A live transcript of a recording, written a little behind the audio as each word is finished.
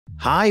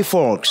Hi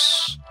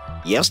folks!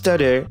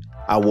 Yesterday,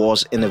 I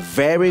was in a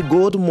very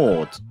good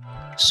mood,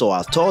 so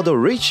I told the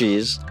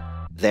riches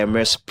they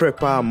must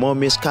prepare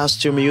mommy's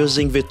costume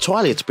using the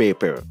toilet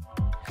paper.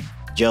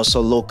 Just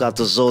look at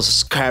those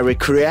scary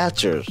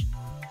creatures.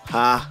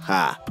 Ha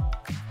ha.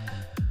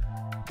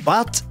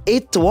 But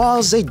it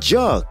was a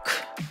joke.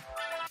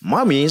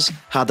 Mummies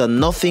had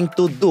nothing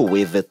to do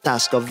with the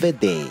task of the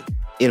day.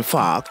 In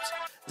fact,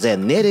 they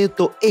needed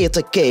to eat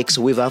cakes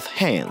without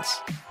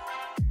hands.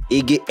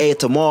 Iggy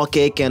ate more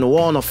cake and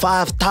won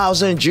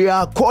 5,000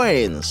 GR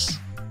coins.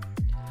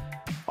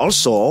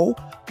 Also,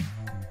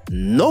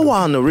 no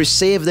one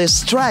received a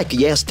strike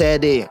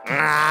yesterday.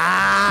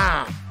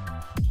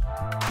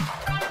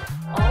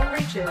 All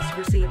riches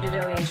received a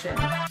donation.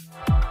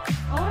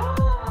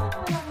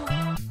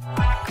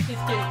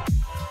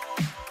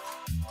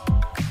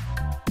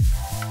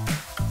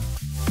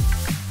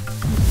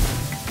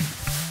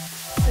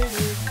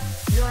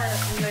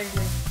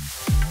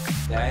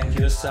 Thank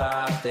you,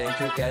 sir. Thank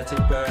you,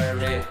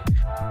 GetRich.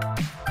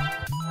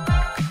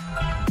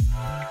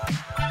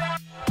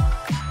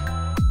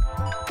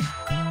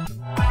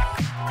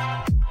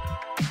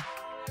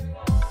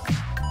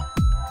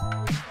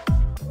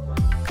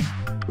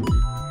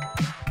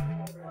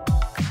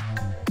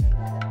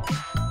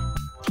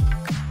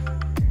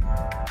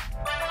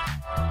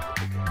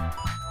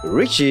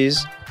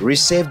 Riches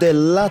received a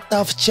lot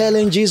of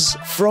challenges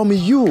from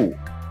you.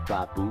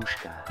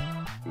 Babushka,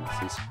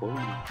 this is for you.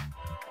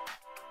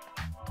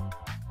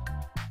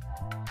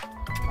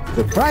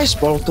 The prize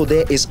pool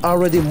today is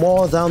already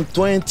more than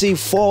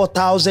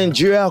 24,000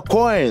 GR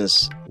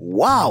coins.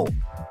 Wow!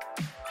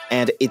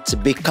 And it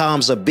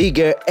becomes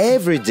bigger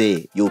every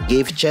day. You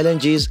give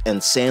challenges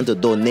and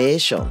send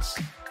donations.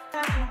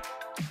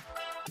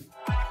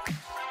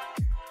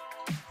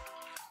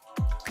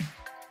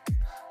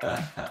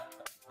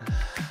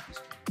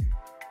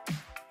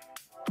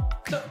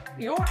 So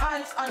your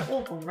eyes are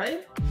open,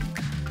 right?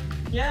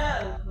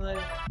 Yeah, like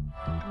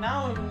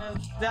now I'm not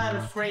that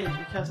afraid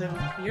because if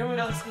you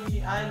don't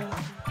see, I don't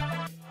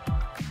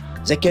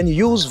see. They can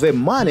use the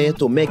money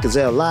to make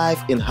their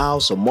life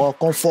in-house more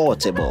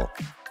comfortable.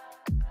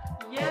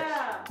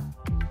 Yeah.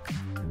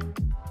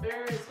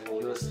 There is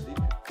always...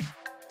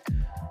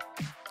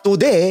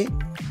 Today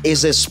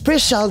is a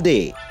special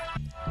day.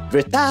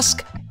 The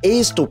task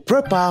is to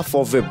prepare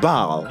for the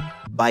ball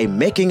by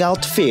making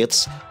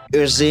outfits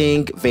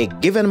using the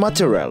given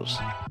materials.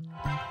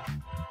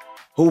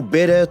 Who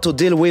better to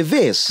deal with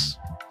this?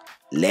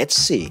 Let's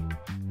see.